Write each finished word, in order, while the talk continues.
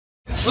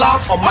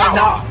Slop on my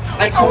knob,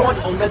 like corn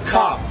on the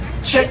cob.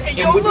 Check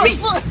in with me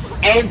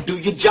and do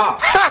your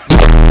job.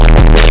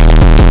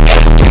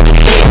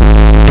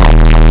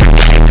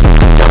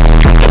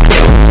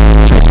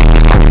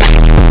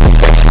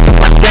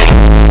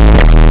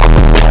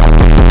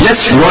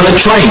 Let's run a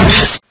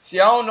train. See,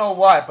 I don't know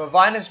why, but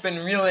Vine has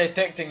been really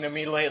addicting to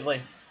me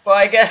lately. But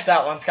I guess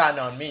that one's kinda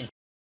on me.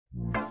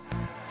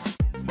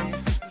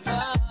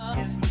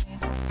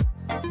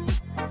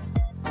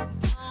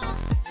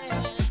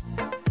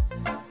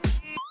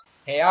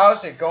 Hey,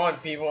 how's it going,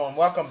 people, and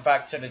welcome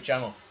back to the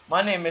channel.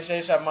 My name is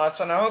ASAP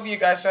Mods, and I hope you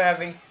guys are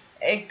having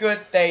a good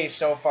day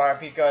so far,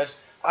 because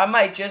I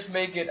might just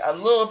make it a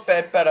little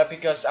bit better,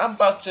 because I'm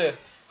about to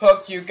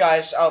hook you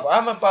guys up.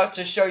 I'm about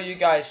to show you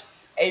guys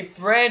a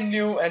brand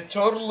new and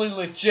totally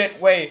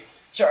legit way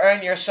to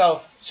earn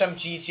yourself some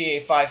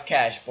GTA 5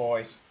 cash,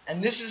 boys.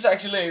 And this is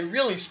actually a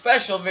really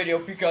special video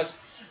because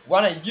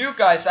one of you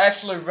guys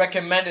actually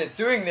recommended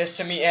doing this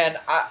to me, and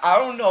I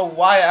don't know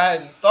why I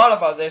hadn't thought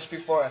about this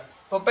before.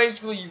 But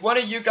basically, one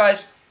of you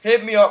guys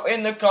hit me up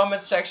in the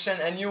comment section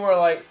and you were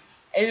like,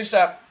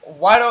 ASAP,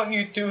 why don't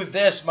you do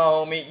this, my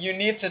homie? You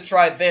need to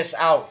try this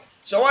out.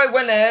 So I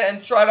went ahead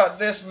and tried out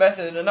this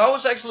method, and I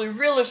was actually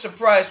really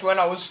surprised when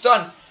I was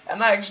done.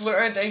 And I actually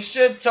earned a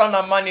shit ton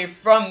of money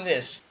from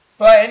this.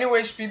 But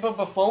anyways, people,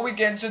 before we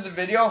get into the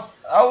video,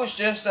 I was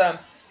just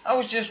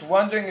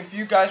wondering if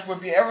you guys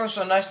would be ever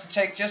so nice to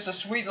take just a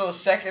sweet little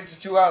second to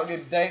 2 out of the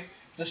day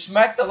to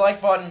smack the like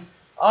button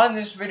on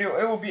this video.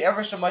 It would be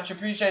ever so much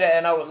appreciated,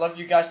 and I would love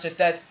you guys to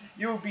death.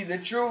 You will be the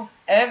true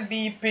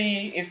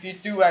MVP if you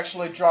do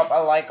actually drop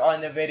a like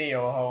on the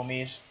video,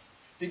 homies.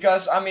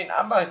 Because, I mean,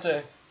 I'm about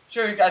to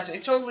show you guys a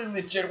totally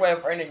legit way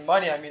of earning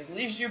money. I mean, the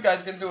least you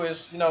guys can do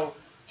is, you know,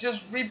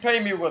 just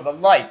repay me with a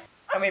like.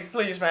 I mean,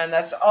 please, man,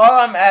 that's all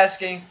I'm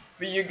asking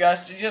for you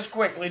guys, to just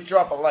quickly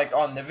drop a like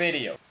on the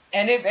video.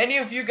 And if any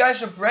of you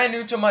guys are brand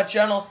new to my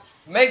channel,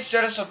 make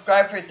sure to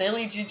subscribe for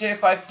daily GTA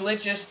 5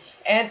 glitches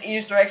and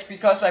Easter eggs,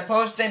 because I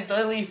post them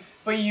daily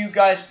for you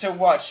guys to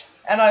watch.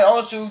 And I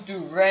also do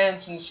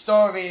rants and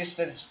stories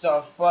and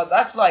stuff, but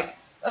that's like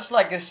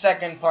a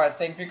second part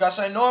thing, because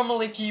I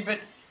normally keep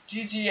it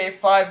GTA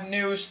 5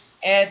 news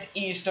and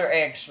Easter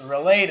eggs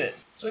related.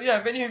 So yeah,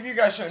 if any of you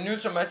guys are new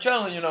to my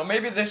channel, you know,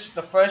 maybe this is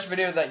the first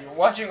video that you're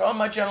watching on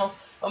my channel,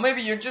 or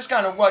maybe you're just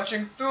kind of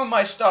watching through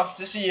my stuff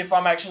to see if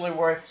I'm actually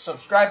worth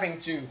subscribing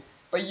to.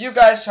 But you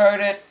guys heard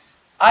it.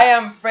 I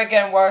am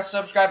freaking worth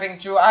subscribing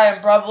to. I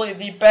am probably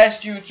the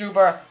best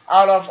YouTuber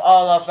out of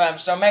all of them.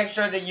 So make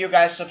sure that you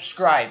guys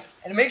subscribe.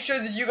 And make sure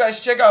that you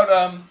guys check out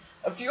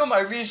a few of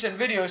my recent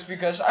videos,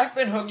 because I've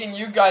been hooking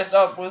you guys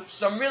up with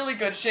some really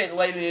good shit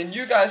lately, and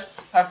you guys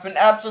have been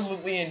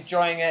absolutely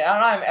enjoying it,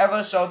 and I'm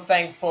ever so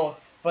thankful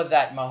for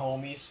that, my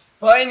homies.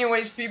 But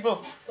anyways,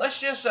 people, let's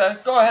just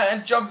go ahead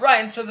and jump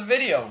right into the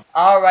video.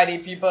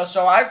 Alrighty, people,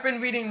 so I've been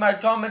reading my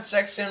comment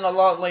section a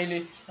lot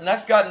lately, and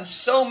I've gotten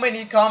so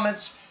many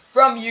comments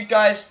from you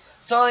guys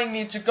telling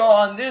me to go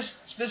on this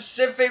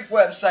specific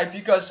website,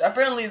 because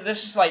apparently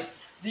this is like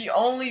the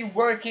only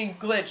working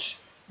glitch,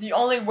 the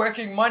only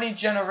working money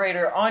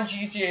generator on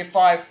GTA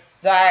 5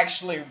 that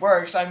actually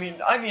works. I mean,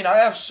 I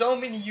have so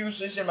many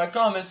users in my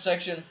comment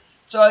section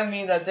telling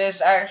me that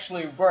this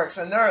actually works,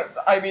 and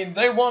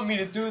they want me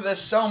to do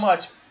this so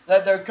much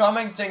that they're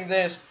commenting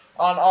this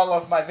on all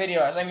of my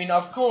videos. I mean,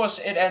 of course,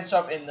 it ends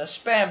up in the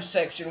spam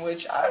section,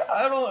 which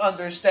I don't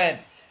understand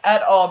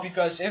at all,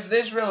 because if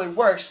this really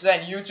works,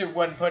 then YouTube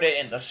wouldn't put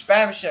it in the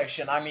spam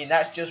section. I mean,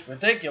 that's just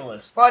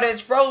ridiculous. But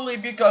it's probably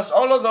because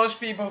all of those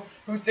people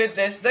who did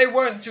this, they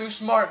weren't too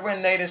smart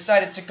when they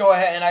decided to go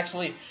ahead and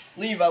actually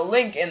leave a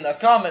link in the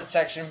comment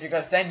section,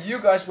 because then you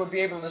guys would be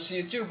able to see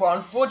it too. But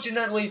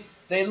unfortunately,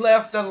 they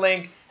left the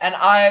link and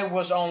I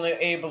was only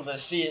able to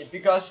see it,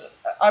 because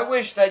I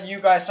wish that you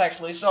guys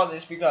actually saw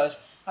this, because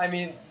I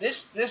mean,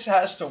 this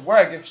has to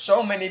work if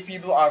so many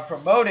people are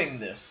promoting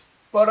this.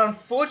 But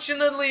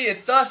unfortunately,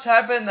 it does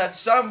happen that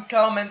some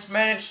comments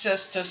manage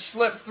just to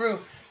slip through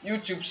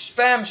YouTube's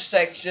spam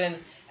section.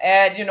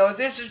 And, you know,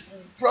 this is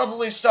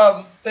probably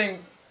something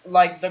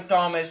like the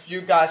comments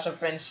you guys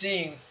have been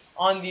seeing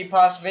on the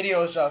past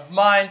videos of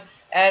mine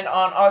and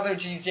on other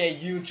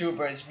GTA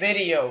YouTubers'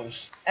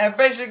 videos. And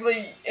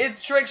basically, it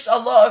tricks a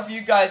lot of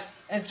you guys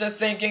into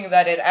thinking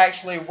that it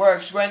actually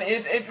works, when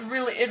it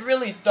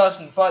really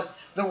doesn't. But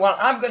the one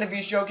I'm going to be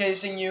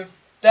showcasing you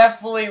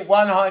definitely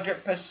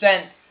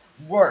 100%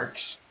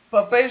 works.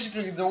 But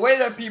basically, the way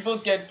that people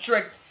get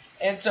tricked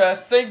into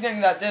thinking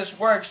that this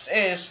works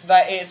is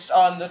that it's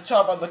on the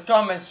top of the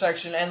comment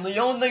section, and the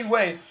only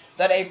way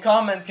that a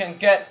comment can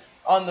get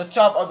on the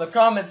top of the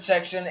comment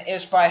section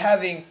is by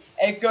having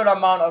a good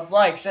amount of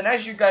likes. And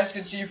as you guys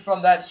can see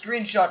from that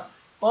screenshot,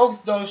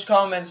 both those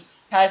comments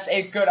has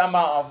a good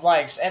amount of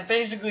likes, and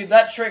basically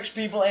that tricks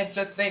people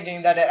into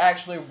thinking that it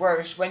actually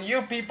works, when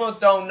you people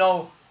don't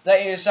know that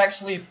it is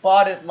actually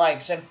botted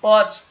likes, and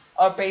bots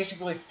are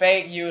basically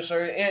fake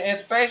users.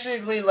 It's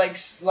basically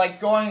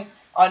like going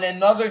on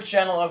another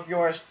channel of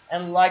yours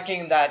and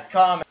liking that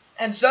comment.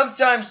 And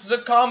sometimes the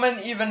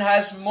comment even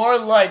has more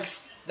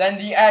likes than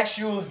the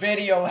actual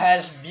video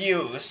has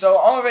views. So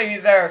already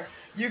there,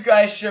 you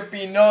guys should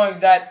be knowing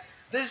that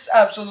this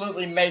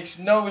absolutely makes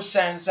no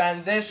sense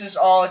and this is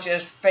all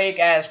just fake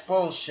ass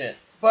bullshit.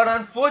 But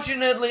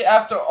unfortunately,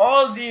 after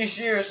all these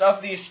years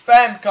of these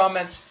spam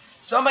comments,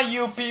 some of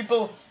you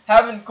people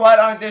haven't quite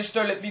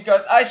understood it,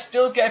 because I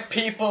still get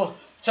people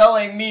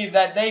telling me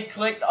that they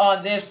clicked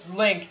on this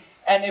link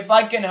and if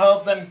I can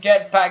help them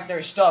get back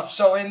their stuff.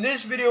 So in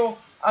this video,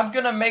 I'm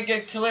gonna make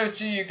it clear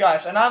to you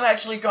guys, and I'm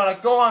actually gonna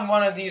go on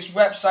one of these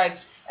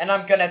websites and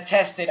I'm gonna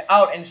test it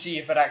out and see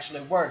if it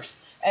actually works.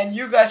 And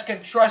you guys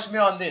can trust me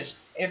on this.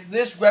 If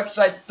this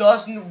website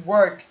doesn't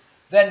work,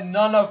 then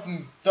none of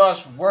them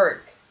does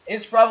work.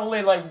 It's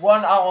probably like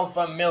 1 out of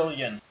a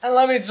million. And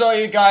let me tell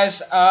you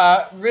guys,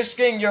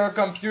 risking your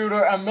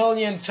computer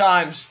 1,000,000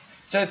 times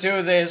to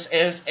do this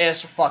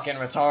is fucking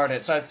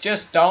retarded. So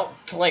just don't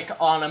click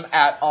on them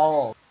at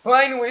all.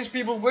 But anyways,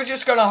 people, we're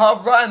just gonna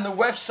hop right on the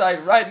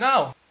website right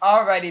now.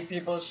 Alrighty,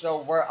 people,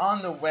 so we're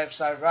on the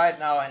website right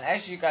now, and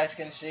as you guys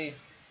can see,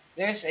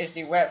 this is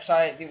the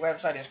website. The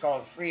website is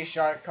called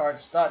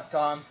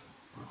freesharkcards.com.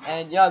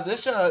 And yeah,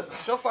 this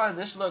so far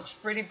this looks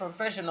pretty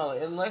professional.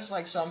 It looks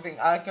like something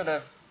I could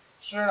have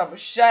sort of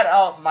shut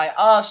out my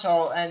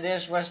asshole and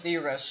this was the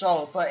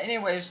result. But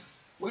anyways,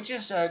 we're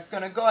just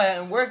gonna go ahead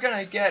and we're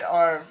gonna get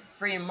our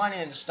free money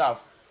and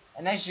stuff.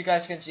 And as you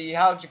guys can see,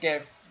 how to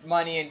get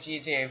money in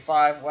GTA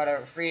 5,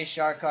 whatever, free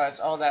shark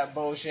cards, all that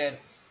bullshit.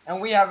 And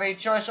we have a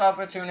choice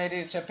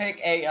opportunity to pick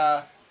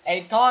a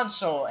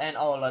console and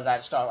all of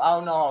that stuff. I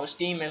don't know how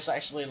Steam is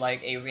actually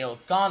like a real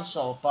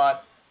console,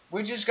 but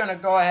we're just gonna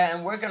go ahead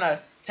and we're gonna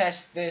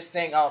test this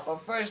thing out.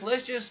 But first,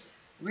 let's just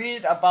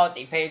read about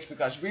the page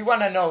because we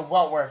want to know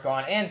what we're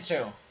going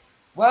into.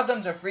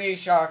 Welcome to Free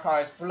Shark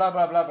Cards, blah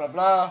blah blah blah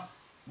blah.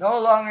 No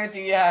longer do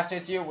you have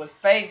to deal with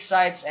fake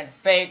sites and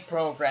fake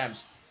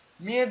programs.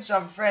 Me and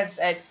some friends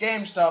at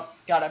GameStop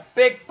got a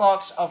big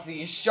box of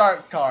these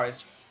shark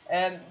cards.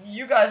 And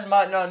you guys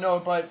might not know,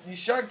 but these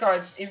shark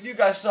cards, if you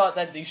guys thought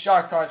that these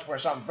shark cards were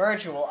some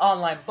virtual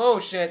online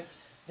bullshit,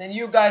 then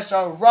you guys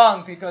are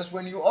wrong, because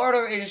when you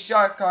order a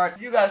shark card,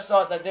 if you guys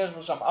thought that this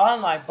was some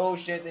online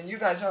bullshit, then you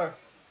guys are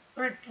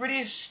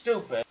pretty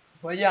stupid.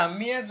 But yeah,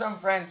 me and some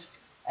friends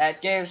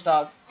at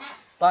GameStop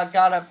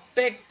got a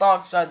big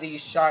box of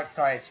these shark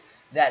cards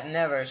that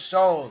never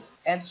sold.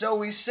 And so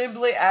we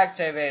simply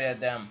activated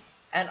them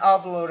and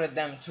uploaded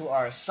them to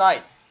our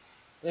site.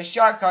 The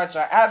shark cards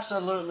are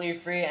absolutely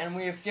free, and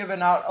we have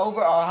given out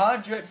over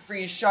 100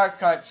 free shark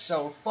cards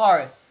so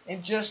far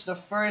in just the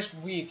first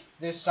week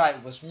this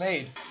site was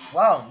made.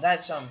 Wow,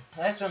 that's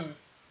some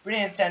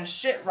pretty intense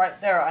shit right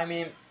there. I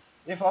mean,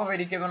 they've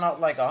already given out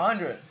like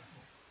 100.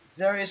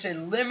 There is a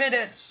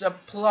limited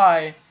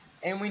supply,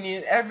 and we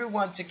need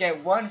everyone to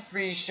get one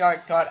free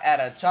shark card at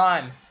a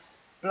time.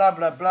 Blah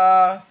blah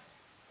blah.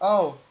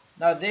 Oh,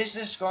 now this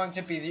is going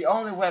to be the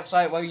only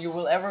website where you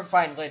will ever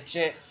find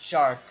legit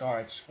shark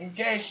cards. In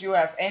case you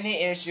have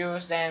any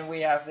issues, then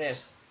we have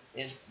this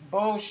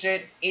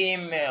bullshit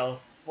email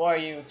for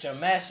you to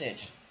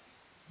message.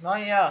 Now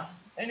yeah,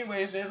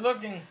 anyways, it's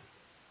looking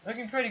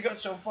pretty good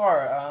so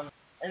far.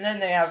 And then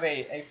they have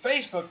a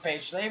Facebook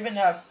page. They even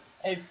have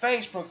a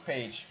Facebook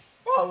page.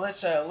 Well,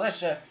 let's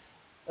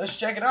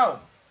check it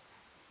out.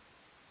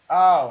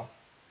 Oh,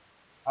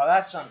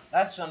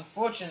 that's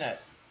unfortunate.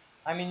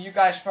 I mean, you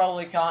guys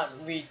probably can't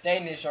read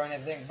Danish or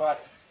anything,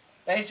 but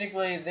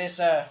basically this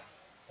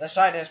the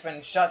site has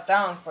been shut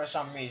down for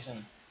some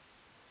reason.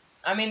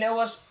 I mean, it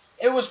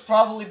was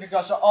probably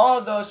because of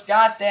all those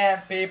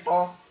goddamn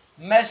people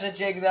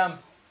messaging them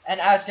and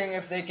asking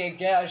if they could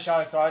get a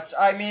shark cards.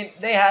 I mean,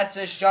 they had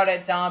to shut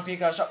it down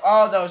because of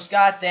all those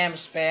goddamn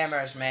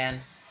spammers, man.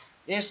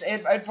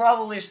 It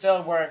probably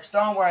still works.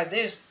 Don't worry.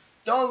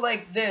 Don't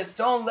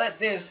let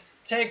this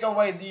take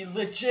away the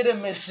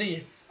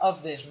legitimacy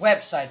of this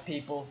website,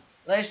 people.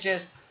 Let's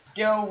just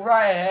go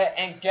right ahead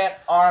and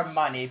get our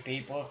money,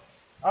 people.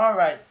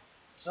 Alright,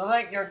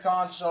 select your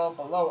console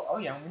below. Oh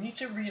yeah, we need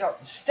to read out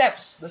the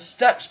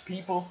steps,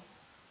 people.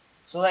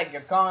 Select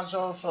your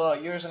console, fill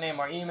out username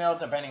or email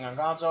depending on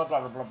console, blah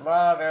blah blah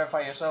blah.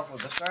 Verify yourself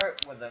with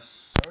the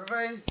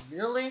survey,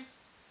 really?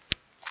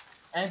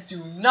 And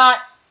do not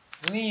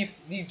leave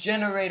the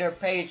generator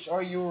page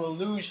or you will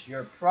lose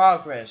your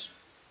progress.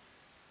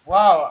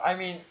 Wow, I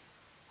mean,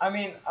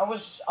 I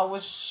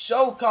was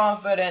so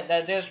confident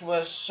that this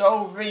was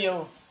so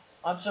real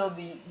until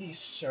the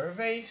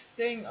survey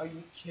thing. Are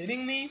you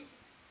kidding me?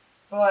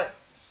 But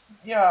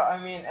yeah, I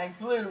mean, and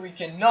clearly we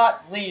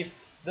cannot leave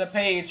the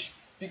page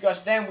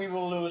because then we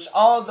will lose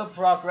all the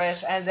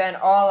progress and then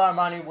all our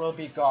money will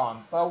be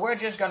gone. But we're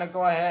just gonna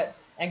go ahead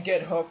and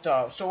get hooked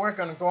up. So we're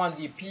gonna go on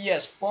the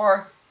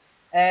PS4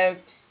 and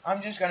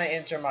I'm just gonna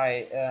enter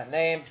my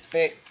name,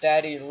 Big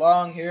Daddy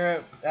Long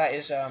here. That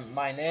is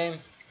my name.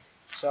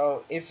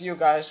 So if you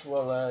guys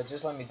will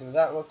just let me do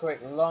that real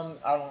quick. Long,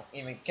 I don't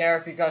even care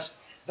because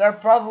they're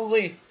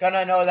probably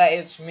gonna know that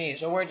it's me.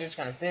 So we're just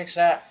gonna fix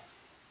that.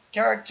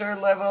 Character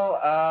level,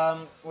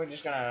 we're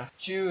just gonna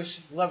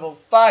choose level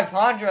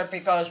 500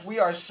 because we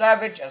are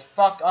savage as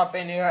fuck up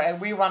in here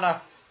and we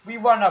wanna we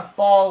wanna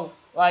ball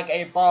like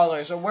a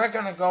baller. So we're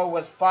gonna go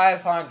with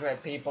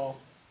 500 people.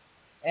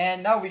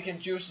 And now we can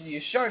choose the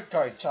shark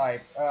card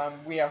type.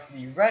 We have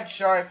the red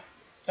shark,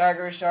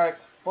 tiger shark,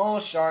 bull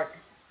shark,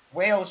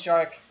 whale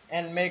shark,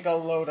 and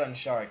megalodon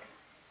shark.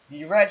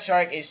 The red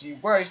shark is the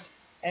worst,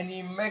 and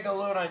the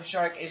megalodon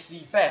shark is the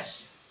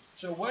best.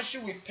 So what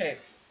should we pick?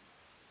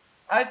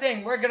 I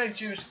think we're gonna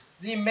choose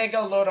the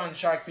megalodon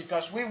shark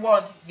because we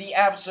want the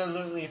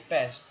absolutely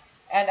best.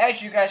 And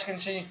as you guys can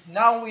see,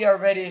 now we are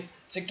ready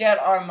to get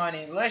our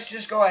money. Let's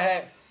just go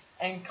ahead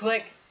and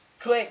click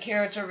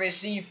here to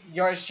receive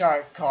your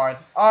shark card.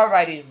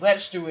 Alrighty,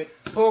 let's do it.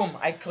 Boom,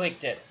 I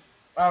clicked it.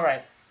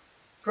 Alright.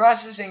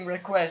 Processing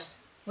request.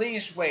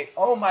 Please wait.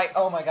 Oh my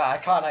god, I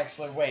can't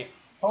actually wait.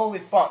 Holy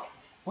fuck.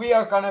 We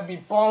are gonna be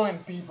balling,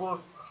 people.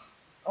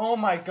 Oh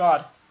my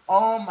god.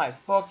 Oh my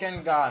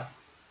fucking god.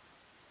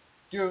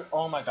 Dude,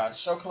 oh my god,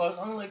 so close.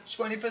 Only like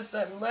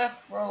 20%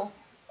 left, bro.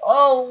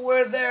 Oh,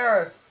 we're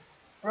there.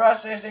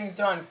 Processing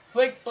done.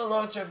 Click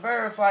below to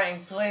verify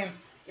and claim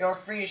your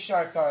free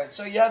shark card.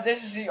 So yeah,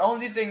 this is the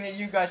only thing that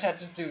you guys had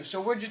to do. So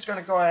we're just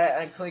gonna go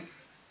ahead and click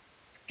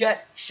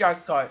get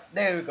shark card.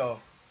 There we go.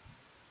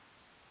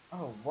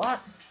 Oh, what?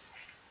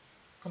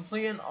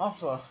 Complete an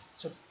offer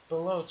to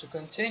below to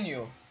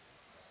continue.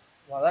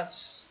 Well,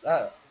 that's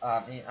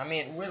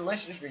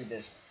let's just read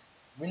this.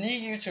 We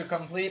need you to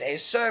complete a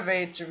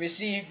survey to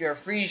receive your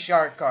free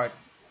shark card.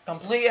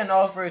 Complete an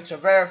offer to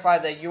verify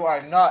that you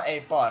are not a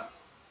bot.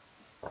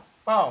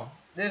 Oh,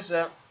 this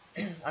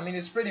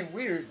it's pretty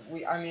weird.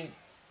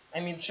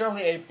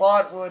 Surely a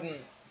bot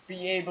wouldn't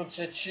be able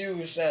to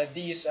choose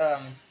these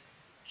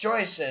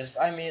choices.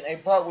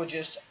 A bot would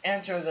just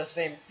enter the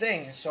same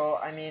thing. So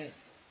I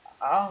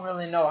don't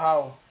really know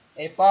how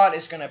a bot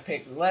is gonna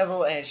pick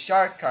level and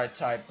shark card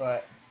type,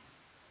 but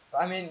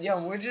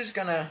we're just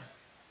gonna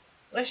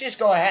let's just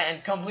go ahead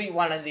and complete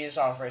one of these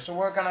offers. So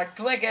we're gonna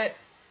click it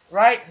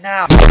right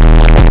now.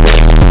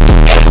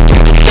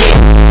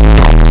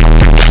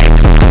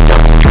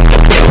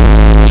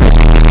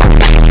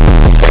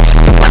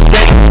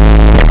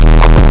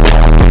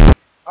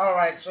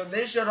 Alright, so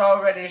this should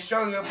already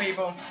show you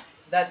people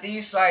that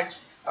these sites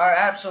are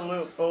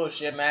absolute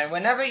bullshit, man.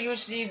 Whenever you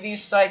see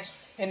these sites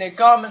in the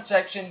comment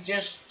section,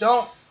 just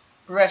don't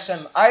press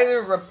them.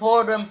 Either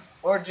report them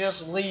or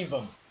just leave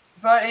them.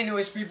 But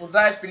anyways, people,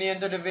 that's been the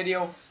end of the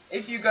video.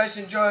 If you guys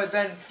enjoyed,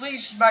 then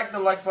please smack the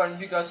like button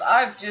because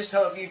I've just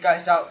helped you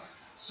guys out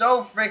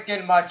so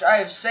freaking much. I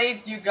have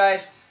saved you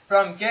guys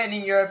from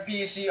getting your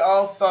PC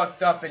all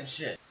fucked up and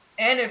shit.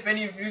 And if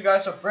any of you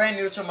guys are brand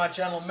new to my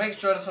channel, make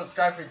sure to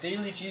subscribe for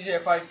daily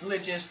GTA 5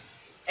 glitches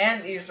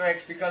and Easter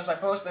eggs because I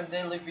post them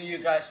daily for you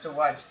guys to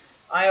watch.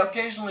 I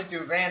occasionally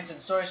do rants and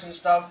stories and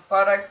stuff,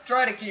 but I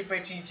try to keep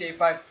it GTA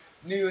 5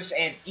 news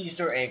and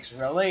Easter eggs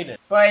related.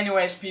 But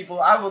anyways,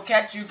 people, I will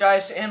catch you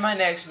guys in my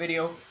next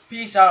video.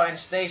 Peace out and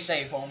stay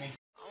safe, homie.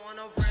 I want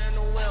a brand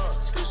new wheel.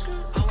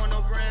 I want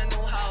a brand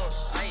new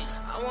house.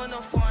 I want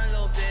a foreign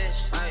little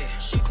bitch.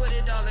 She put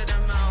it all in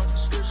her mouth.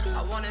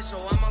 I want it, so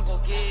I'ma go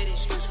get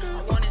it.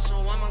 I want it, so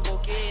I'ma go